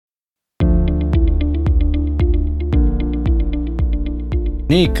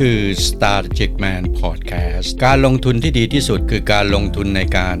นี่คือ Strategic Man Podcast การลงทุนที่ดีที่สุดคือการลงทุนใน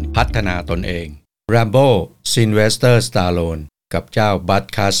การพัฒนาตนเอง Rambo ซิลเวสเตอร์ สตาโลนกับเจ้าบัด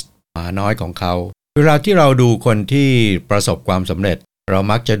คัสหมาน้อยของเขาเวลาที่เราดูคนที่ประสบความสำเร็จเรา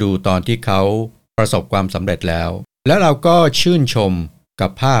มักจะดูตอนที่เขาประสบความสำเร็จแล้วเราก็ชื่นชมกั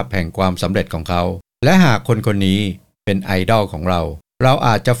บภาพแห่งความสำเร็จของเขาและหากคนคนนี้เป็นไอดอลของเราอ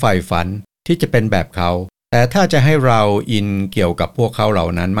าจจะใฝ่ฝันที่จะเป็นแบบเขาแต่ถ้าจะให้เราอินเกี่ยวกับพวกเขาเหล่า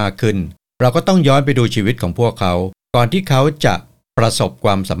นั้นมากขึ้นเราก็ต้องย้อนไปดูชีวิตของพวกเขาก่อนที่เขาจะประสบคว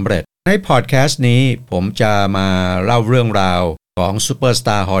ามสำเร็จในพอดแคสต์นี้ผมจะมาเล่าเรื่องราวของซูเปอร์สต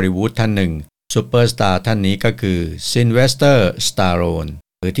าร์ฮอลลีวูดท่านหนึ่งซูเปอร์สตาร์ท่านนี้ก็คือซิลเวสเตอร์ สตาโลน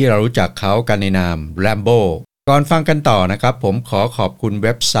หรือที่เรารู้จักเขากันในนาม Rambo ก่อนฟังกันต่อนะครับผมขอบคุณเ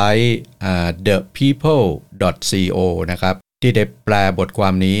ว็บไซต์ thepeople.co นะครับที่ได้แปลบทควา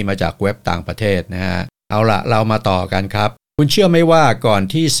มนี้มาจากเว็บต่างประเทศนะฮะเอาละเรามาต่อกันครับคุณเชื่อไหมว่าก่อน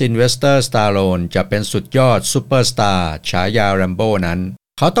ที่ซิลเวสเตอร์ สตาโลนจะเป็นสุดยอดซูเปอร์สตาร์ฉายา Rambo นั้น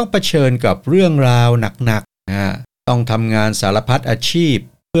เขาต้องเผชิญกับเรื่องราวหนักๆนะฮะต้องทำงานสารพัดอาชีพ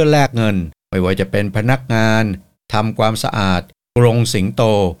เพื่อแลกเงินไม่ว่าจะเป็นพนักงานทำความสะอาดกรงสิงโต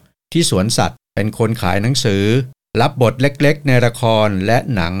ที่สวนสัตว์เป็นคนขายหนังสือรับบทเล็กๆในละครและ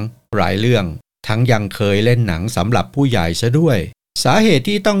หนังหลายเรื่องทั้งยังเคยเล่นหนังสำหรับผู้ใหญ่ซะด้วยสาเหตุ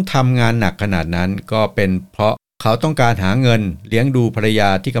ที่ต้องทำงานหนักขนาดนั้นก็เป็นเพราะเขาต้องการหาเงินเลี้ยงดูภรรยา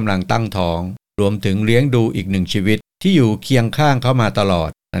ที่กำลังตั้งท้องรวมถึงเลี้ยงดูอีกหนึ่งชีวิตที่อยู่เคียงข้างเขามาตลอด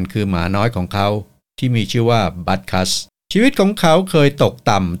นั่นคือหมาน้อยของเขาที่มีชื่อว่าบัดคัสชีวิตของเขาเคยตก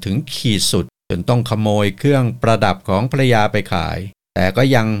ต่ำถึงขีดสุดจนต้องขโมยเครื่องประดับของภรรยาไปขายแต่ก็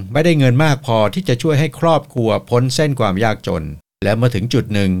ยังไม่ได้เงินมากพอที่จะช่วยให้ครอบครัวพ้นเส้นความยากจนและเมื่อถึงจุด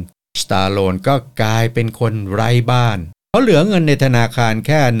หนึ่งสตาโลนก็กลายเป็นคนไร้บ้านเพราะเหลือเงินในธนาคารแ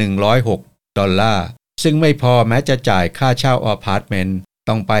ค่$106ซึ่งไม่พอแม้จะจ่ายค่าเช่าอพาร์ตเมนต์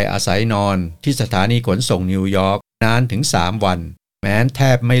ต้องไปอาศัยนอนที่สถานีขนส่งนิวยอร์กนานถึง3 วันแม้แท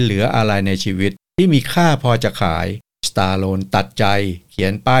บไม่เหลืออะไรในชีวิตที่มีค่าพอจะขายสตาโลนตัดใจเขีย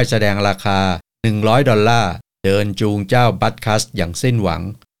นป้ายแสดงราคา$100เดินจูงเจ้าบัดคัสอย่างสิ้นหวัง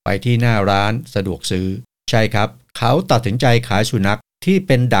ไปที่หน้าร้านสะดวกซื้อใช่ครับเขาตัดสินใจขายสุนัขที่เ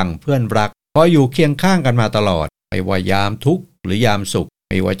ป็นดั่งเพื่อนรักพออยู่เคียงข้างกันมาตลอดไม่ว่ายามทุกข์หรือยามสุข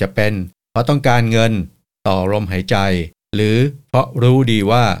ไม่ว่าจะเป็นเพราะต้องการเงินต่อลมหายใจหรือเพราะรู้ดี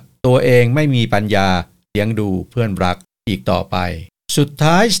ว่าตัวเองไม่มีปัญญาเลี้ยงดูเพื่อนรักอีกต่อไปสุด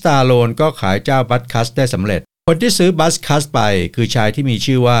ท้ายสตาโลนก็ขายเจ้าบัดคัสได้สำเร็จคนที่ซื้อบัดคัสไปคือชายที่มี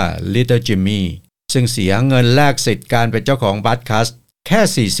ชื่อว่า Little Jimmy ซึ่งเสียเงินแลกสิทธิ์การเป็นเจ้าของบัดคัสแ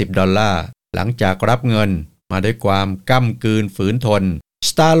ค่$40หลังจากรับเงินมาด้วยความก้ำกืนฝืนทนส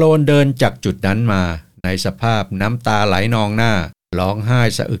ตาโลนเดินจากจุดนั้นมาในสภาพน้ำตาไหลนองหน้าร้องไห้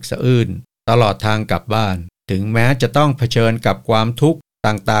สะอึกสะอื้นตลอดทางกลับบ้านถึงแม้จะต้องเผชิญกับความทุกข์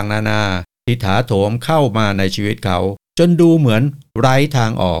ต่างๆนานาที่ถาโถมเข้ามาในชีวิตเขาจนดูเหมือนไร้ทา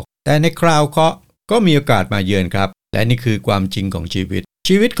งออกแต่ในคราวเคราะห์ก็มีโอกาสมาเยือนครับและนี่คือความจริงของชี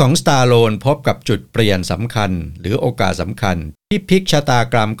วิตของสตาโลนพบกับจุดเปลี่ยนสำคัญหรือโอกาสสำคัญที่พลิกชะตา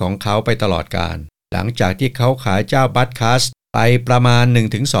กรรมของเขาไปตลอดกาลหลังจากที่เขาขายเจ้าบัดคัสไปประมาณ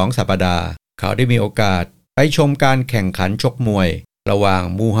 1-2 สัปดาห์เขาได้มีโอกาสไปชมการแข่งขันชกมวยระหว่าง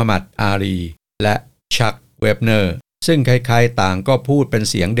มูฮัมหมัดอาลีและชักเวบเนอร์ซึ่งใครๆต่างก็พูดเป็น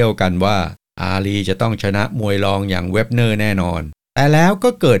เสียงเดียวกันว่าอาลีจะต้องชนะมวยรองอย่างเวบเนอร์แน่นอนแต่แล้วก็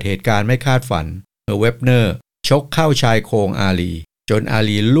เกิดเหตุการณ์ไม่คาดฝันเมื่อเวบเนอร์ชกเข้าชายโครงอาลีจนอา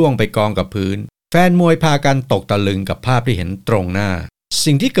ลีล่วงไปกองกับพื้นแฟนมวยพากันตกตะลึงกับภาพที่เห็นตรงหน้า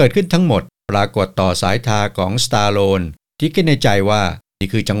สิ่งที่เกิดขึ้นทั้งหมดปรากฏต่อสายตาของสตาโลนที่คิดในใจว่านี่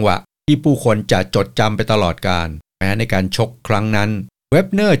คือจังหวะที่ผู้คนจะจดจำไปตลอดกาลแม้ในการชกครั้งนั้นเวบ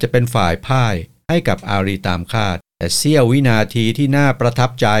เนอร์จะเป็นฝ่ายพ่ายให้กับอาลีตามคาดแต่เสี้ยววินาทีที่น่าประทับ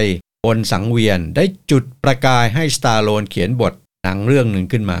ใจบนสังเวียนได้จุดประกายให้สตาโลนเขียนบทหนังเรื่องหนึ่ง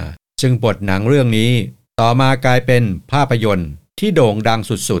ขึ้นมาซึ่งบทหนังเรื่องนี้ต่อมากลายเป็นภาพยนตร์ที่โด่งดัง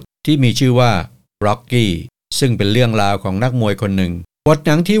สุดๆที่มีชื่อว่า Rocky ซึ่งเป็นเรื่องราวของนักมวยคนหนึ่งบทห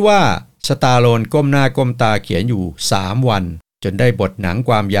นังที่ว่าสตาโลนก้มหน้าก้มตาเขียนอยู่3 วันจนได้บทหนังค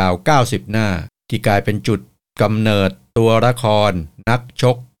วามยาว90 หน้าที่กลายเป็นจุดกำเนิดตัวละครนักช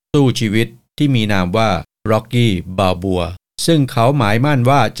กสู้ชีวิตที่มีนามว่า Rocky Balboa ซึ่งเขาหมายมั่น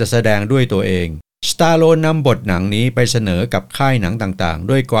ว่าจะแสดงด้วยตัวเองสตาโลนนำบทหนังนี้ไปเสนอกับค่ายหนังต่างๆ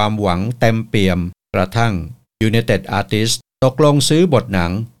ด้วยความหวังเต็มเปี่ยมกระทั่ง United Artists ตกลงซื้อบทหนั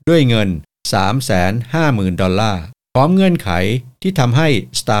งด้วยเงิน$350,000พร้อมเงื่อนไขที่ทำให้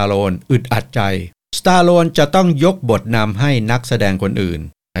สตาโลนอึดอัดใจสตาโลนจะต้องยกบทนำให้นักแสดงคนอื่น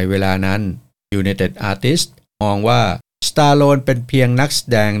ในเวลานั้น United Artists มองว่าสตาโลนเป็นเพียงนักแส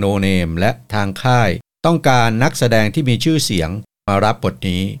ดงโนเนมและทางค่ายต้องการนักแสดงที่มีชื่อเสียงม มารับบท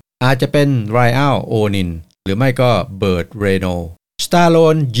นี้อาจจะเป็นไรอัลโอนินหรือไม่ก็เบิร์ตเรโนสตาโล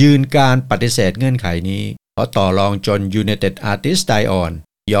นยืนการปฏิเสธเงื่อนไขนี้เพราะต่อรองจน United Artists ไดออน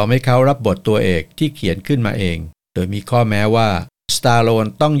ยอมให้เขารับบทตัวเอกที่เขียนขึ้นมาเองโดยมีข้อแม้ว่าสตาโลน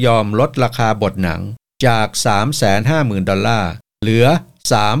ต้องยอมลดราคาบทหนังจาก $350,000 เหลือ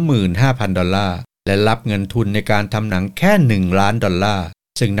 $35,000 และรับเงินทุนในการทำหนังแค่$1 ล้าน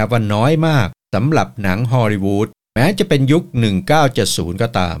ซึ่งนับว่าน้อยมากสำหรับหนังฮอลลีวูดแม้จะเป็นยุค 1970 ก็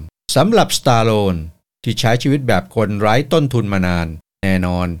ตามสำหรับสตาโลนที่ใช้ชีวิตแบบคนไร้ต้นทุนมานานแน่น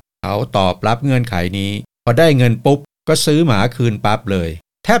อนเขาตอบรับเงื่อนไขนี้พอได้เงินปุ๊บก็ซื้อหมาคืนปั๊บเลย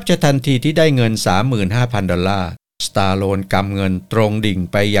แทบจะทันทีที่ได้เงิน $35,000 สตาโลนกำเงินตรงดิ่ง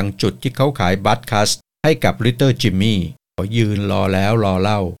ไปยังจุดที่เขาขายบัตคัสให้กับลิตเติ้ลจิมมี่เขายืนรอแล้วรอเ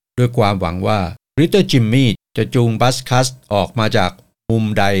ล่าด้วยความหวังว่าลิตเติ้ลจิมมี่จะจูงบัตคัสออกมาจากมุม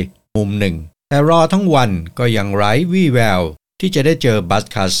ใดมุมหนึ่งแต่รอทั้งวันก็ยังไร้วี่แววที่จะได้เจอบัต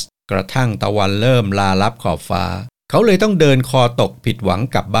คัสกระทั่งตะวันเริ่มลาลับขอบฟ้าเขาเลยต้องเดินคอตกผิดหวัง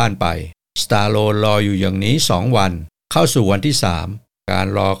กลับบ้านไปสตาโลนรออยู่อย่างนี้2 วันเข้าสู่วันที่3การ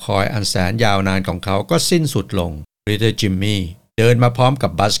รอคอยอันแสนยาวนานของเขาก็สิ้นสุดลงลิตเติ้ลจิมมี่เดินมาพร้อมกั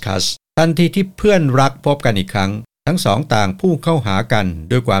บบัตคัสทันทีที่เพื่อนรักพบกันอีกครั้งทั้งสองต่างพุ่งเข้าหากัน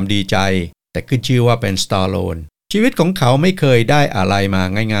ด้วยความดีใจแต่ขึ้นชื่อว่าเป็นสตาโลนชีวิตของเขาไม่เคยได้อะไรมา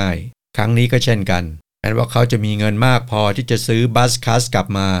ง่ายๆครั้งนี้ก็เช่นกันแม้ว่าเขาจะมีเงินมากพอที่จะซื้อบัตคัสกลับ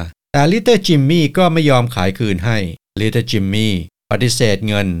มาแต่ลิตเติ้ลจิมมี่ก็ไม่ยอมขายคืนให้ลิตเติ้ลจิมมี่ปฏิเสธ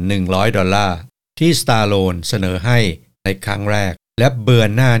เงิน$100ที่สตาโลนเสนอให้ในครั้งแรกและเบือน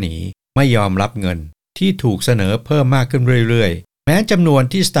หน้าหนีไม่ยอมรับเงินที่ถูกเสนอเพิ่มมากขึ้นเรื่อยๆแม้จำนวน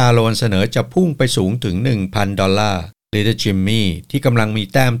ที่สตาโลนเสนอจะพุ่งไปสูงถึง$1,000ลิตเติ้ลจิมมี่ที่กำลังมี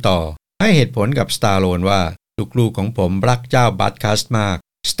แต้มต่อให้เหตุผลกับสตาโลนว่าลูกๆของผมรักเจ้าบัตคัสมาก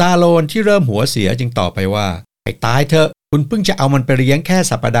สตาโลนที่เริ่มหัวเสียจึงตอบไปว่าไอ้ตายเถอะคุณเพิ่งจะเอามันไปเลี้ยงแค่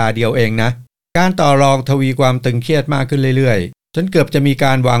สัปดาห์เดียวเองนะการต่อรองทวีความตึงเครียดมากขึ้นเรื่อยๆจนเกือบจะมีก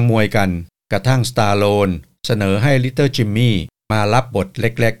ารวางมวยกันกระทั่งสตาโลนเสนอให้ลิตเติ้ลจิมมี่มารับบทเ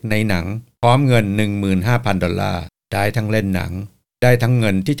ล็กๆในหนังพร้อมเงิน$15,000ได้ทั้งเล่นหนังได้ทั้งเงิ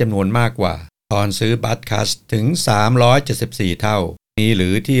นที่จำนวนมากกว่าตอนซื้อบัตคัสถึง374เท่านี้หรื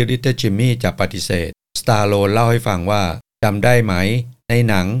อที่ลิตเติ้ลจิมมี่จะปฏิเสธสตาโลนเล่าให้ฟังว่าจำได้ไหมใน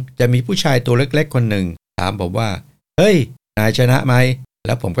หนังจะมีผู้ชายตัวเล็กๆคนหนึ่งถามผมว่าเฮ้ยนายชนะไหมแ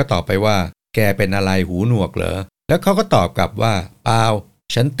ล้วผมก็ตอบไปว่าแกเป็นอะไรหูหนวกเหรอแล้วเขาก็ตอบกลับว่าเปล่า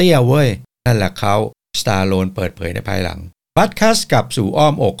ฉันเตี้ยเว้ยนั่นแหละเขาสตาโลนเปิดเผยในภายหลังบัตคัสกลับสู่อ้อ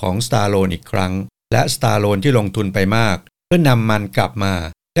มอกของสตาโลนอีกครั้งและสตาโลนที่ลงทุนไปมากเพื่อนำมันกลับมา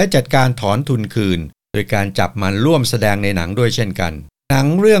และจัดการถอนทุนคืนโดยการจับมันร่วมแสดงในหนังด้วยเช่นกันหนัง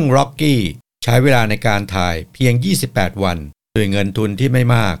เรื่องร็อกกี้ใช้เวลาในการถ่ายเพียง28 วันด้วยเงินทุนที่ไม่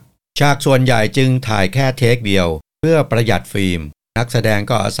มากฉากส่วนใหญ่จึงถ่ายแค่เทคเดียวเพื่อประหยัดฟิล์มนักแสดง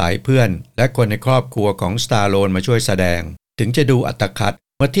ก็อาศัยเพื่อนและคนในครอบครัวของสตาโลนมาช่วยแสดงถึงจะดูอัตคัด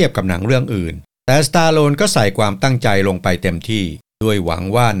เมื่อเทียบกับหนังเรื่องอื่นแต่สตาโลนก็ใส่ความตั้งใจลงไปเต็มที่ด้วยหวัง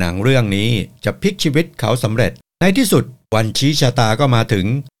ว่าหนังเรื่องนี้จะพลิกชีวิตเขาสำเร็จในที่สุดวันชี้ชะตาก็มาถึง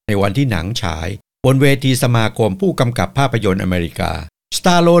ในวันที่หนังฉายบนเวทีสมาคมผู้กำกับภาพยนตร์อเมริกาสต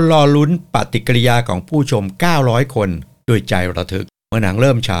าโลนรอลุ้นปฏิกิริยาของผู้ชม900 คนด้วยใจระทึกเมื่อหนังเ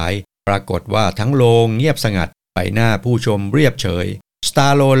ริ่มฉายปรากฏว่าทั้งโรงเงียบสงัดใบหน้าผู้ชมเรียบเฉยสตา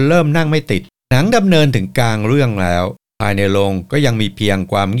โลนเริ่มนั่งไม่ติดหนังดำเนินถึงกลางเรื่องแล้วภายในโรงก็ยังมีเพียง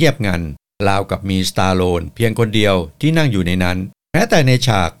ความเงียบงันราวกับมีสตาโลนเพียงคนเดียวที่นั่งอยู่ในนั้นแม้แต่ในฉ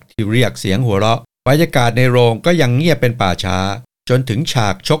ากที่เรียกเสียงหัวเราะบรรยากาศในโรงก็ยังเงียบเป็นป่าช้าจนถึงฉา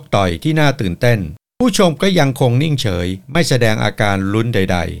กชกต่อยที่น่าตื่นเต้นผู้ชมก็ยังคงนิ่งเฉยไม่แสดงอาการลุ้นใ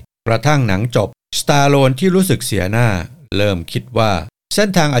ดๆกระทั่งหนังจบสตาโลนที่รู้สึกเสียหน้าเริ่มคิดว่าเส้น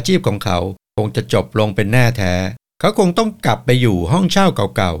ทางอาชีพของเขาคงจะจบลงเป็นแน่แท้เขาคงต้องกลับไปอยู่ห้องเช่า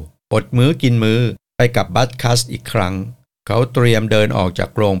เก่าๆอดมื้อกินมื้อไปกับบัตคัสอีกครั้งเขาเตรียมเดินออกจาก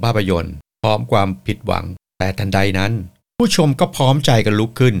โรงภาพยนตร์พร้อมความผิดหวังแต่ทันใดนั้นผู้ชมก็พร้อมใจกันลุ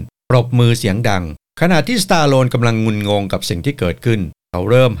กขึ้นปรบมือเสียงดังขณะที่สตาโลนกำลังงุนงงกับสิ่งที่เกิดขึ้นเขา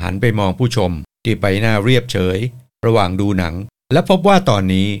เริ่มหันไปมองผู้ชมที่ใบหน้าเรียบเฉยระหว่างดูหนังและพบว่าตอน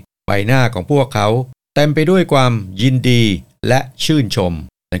นี้ใบหน้าของพวกเขาเต็มไปด้วยความยินดีและชื่นชม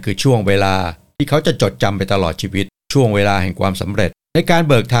นั่นคือช่วงเวลาที่เขาจะจดจำไปตลอดชีวิตช่วงเวลาแห่งความสำเร็จในการ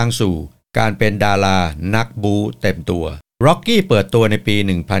เบิกทางสู่การเป็นดารานักบู๊เต็มตัวร็อกกี้เปิดตัวในปี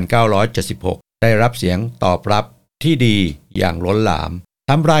 1976 ได้รับเสียงตอบรับที่ดีอย่างล้นหลาม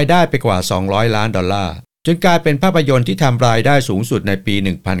ทำรายได้ไปกว่า$200 ล้านจนกลายเป็นภาพยนตร์ที่ทำรายได้สูงสุดในปี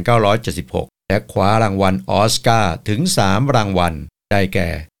 1976 และคว้ารางวัลออสการ์ถึง3 รางวัลได้แก่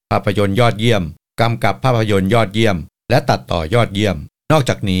ภาพยนตร์ยอดเยี่ยมกำกับภาพยนตร์ยอดเยี่ยมและตัดต่อยอดเยี่ยมนอก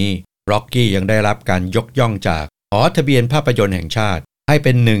จากนี้ร็อกกี้ยังได้รับการยกย่องจาก หอทะเบียนภาพยนตร์แห่งชาติให้เ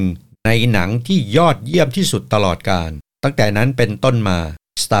ป็นหนึ่งในหนังที่ยอดเยี่ยมที่สุดตลอดกาลตั้งแต่นั้นเป็นต้นมา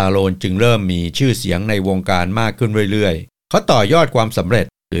สตาร์โลนจึงเริ่มมีชื่อเสียงในวงการมากขึ้นเรื่อยๆเขาต่อยอดความสำเร็จ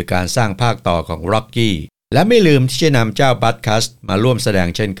โดยการสร้างภาคต่อของร็อกกี้และไม่ลืมที่จะนำเจ้าบัตคัสมาร่วมแสดง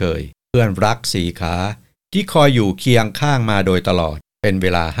เช่นเคยเพื่อนรักสี่ขาที่คอยอยู่เคียงข้างมาโดยตลอดเป็นเว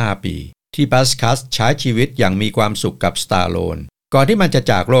ลา5 ปีที่บัตคัสใช้ชีวิตอย่างมีความสุขกับสตาร์โลนก่อนที่มันจะ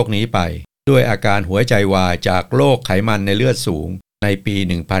จากโลกนี้ไปด้วยอาการหัวใจวายจากโรคไขมันในเลือดสูงในปี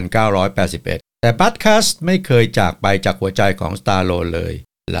 1981 แต่บัตคัสไม่เคยจากไปจากหัวใจของสตาร์โลนเลย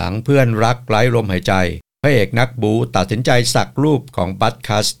หลังเพื่อนรักไร้ลมหายใจพระเอกนักบู๊ตัดสินใจสักรูปของบัต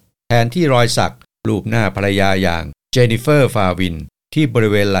คัสแทนที่รอยสักรูปหน้าภรรยาอย่างเจนนิเฟอร์ฟาวินที่บริ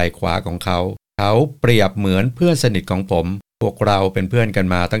เวณไหล่ขวาของเขาเปรียบเหมือนเพื่อนสนิทของผมพวกเราเป็นเพื่อนกัน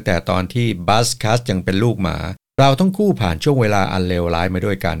มาตั้งแต่ตอนที่บัตคัสยังเป็นลูกหมาเราทั้งคู่ผ่านช่วงเวลาอันเลวร้ายมา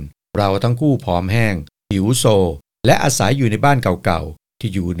ด้วยกันเราทั้งคู่ผอมแห้งหิวโซและอาศัยอยู่ในบ้านเก่าๆที่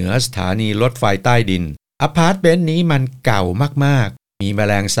อยู่เหนือสถานีรถไฟใต้ดินอพาร์ตเมนต์นี้มันเก่ามากๆมีแม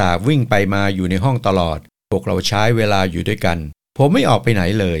ลงสาบวิ่งไปมาอยู่ในห้องตลอดพวกเราใช้เวลาอยู่ด้วยกันผมไม่ออกไปไหน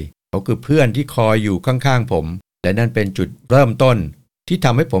เลยเขาคือเพื่อนที่คอยอยู่ข้างๆผมและนั่นเป็นจุดเริ่มต้นที่ท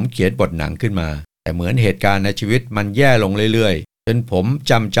ำให้ผมเขียนบทหนังขึ้นมาแต่เหมือนเหตุการณ์ในชีวิตมันแย่ลงเรื่อยๆจนผม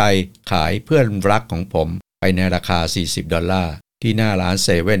จำใจขายเพื่อนรักของผมไปในราคา$40ที่หน้าร้าน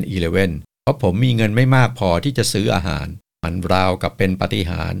7-Elevenเพราะผมมีเงินไม่มากพอที่จะซื้ออาหารมันราวกับเป็นปาฏิ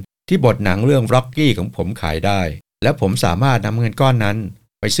หาริย์ที่บทหนังเรื่องร็อกกี้ของผมขายได้และผมสามารถนำเงินก้อนนั้น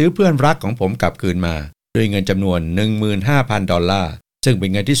ไปซื้อเพื่อนรักของผมกลับคืนมาด้วยเงินจำนวน$15,000ซึ่งเป็น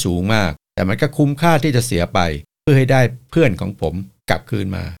เงินที่สูงมากแต่มันก็คุ้มค่าที่จะเสียไปเพื่อให้ได้เพื่อนของผมกลับคืน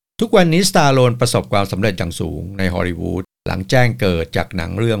มาทุกวันนี้สตาร์โลนประสบความสำเร็จอย่างสูงในฮอลลีวูดหลังแจ้งเกิดจากหนั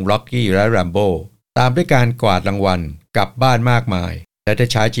งเรื่องร็อกกี้และ Rambo ตามด้วยการกวาดรางวัลกลับบ้านมากมายและได้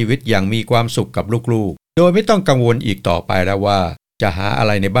ใช้ชีวิตอย่างมีความสุขกับลูกๆโดยไม่ต้องกังวลอีกต่อไปแล้วว่าจะหาอะไ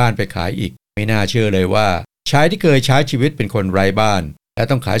รในบ้านไปขายอีกไม่น่าเชื่อเลยว่าชายที่เคยใช้ชีวิตเป็นคนไร้บ้านและ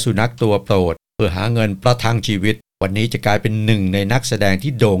ต้องขายสุนัขตัวโปรดเพื่อหาเงินประทังชีวิตวันนี้จะกลายเป็นหนึ่งในนักแสดง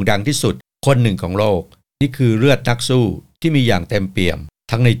ที่โด่งดังที่สุดคนหนึ่งของโลกนี่คือเลือดนักสู้ที่มีอย่างเต็มเปี่ยม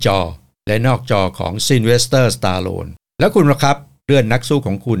ทั้งในจอและนอกจอของซิลเวสเตอร์สตาร์โลนแล้วคุณล่ะครับเลือดนักสู้ข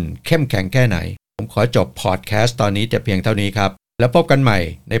องคุณเข้มแข็งแค่ไหนผมขอจบพอดแคสต์ตอนนี้แต่เพียงเท่านี้ครับแล้วพบกันใหม่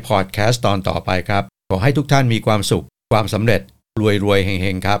ในพอดแคสต์ตอนต่อไปครับขอให้ทุกท่านมีความสุขความสำเร็จรวยๆเฮ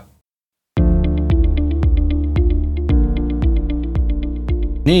งๆครับ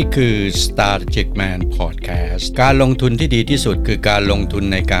นี่คือ Strategic Man Podcast การลงทุนที่ดีที่สุดคือการลงทุน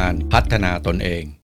ในการพัฒนาตนเอง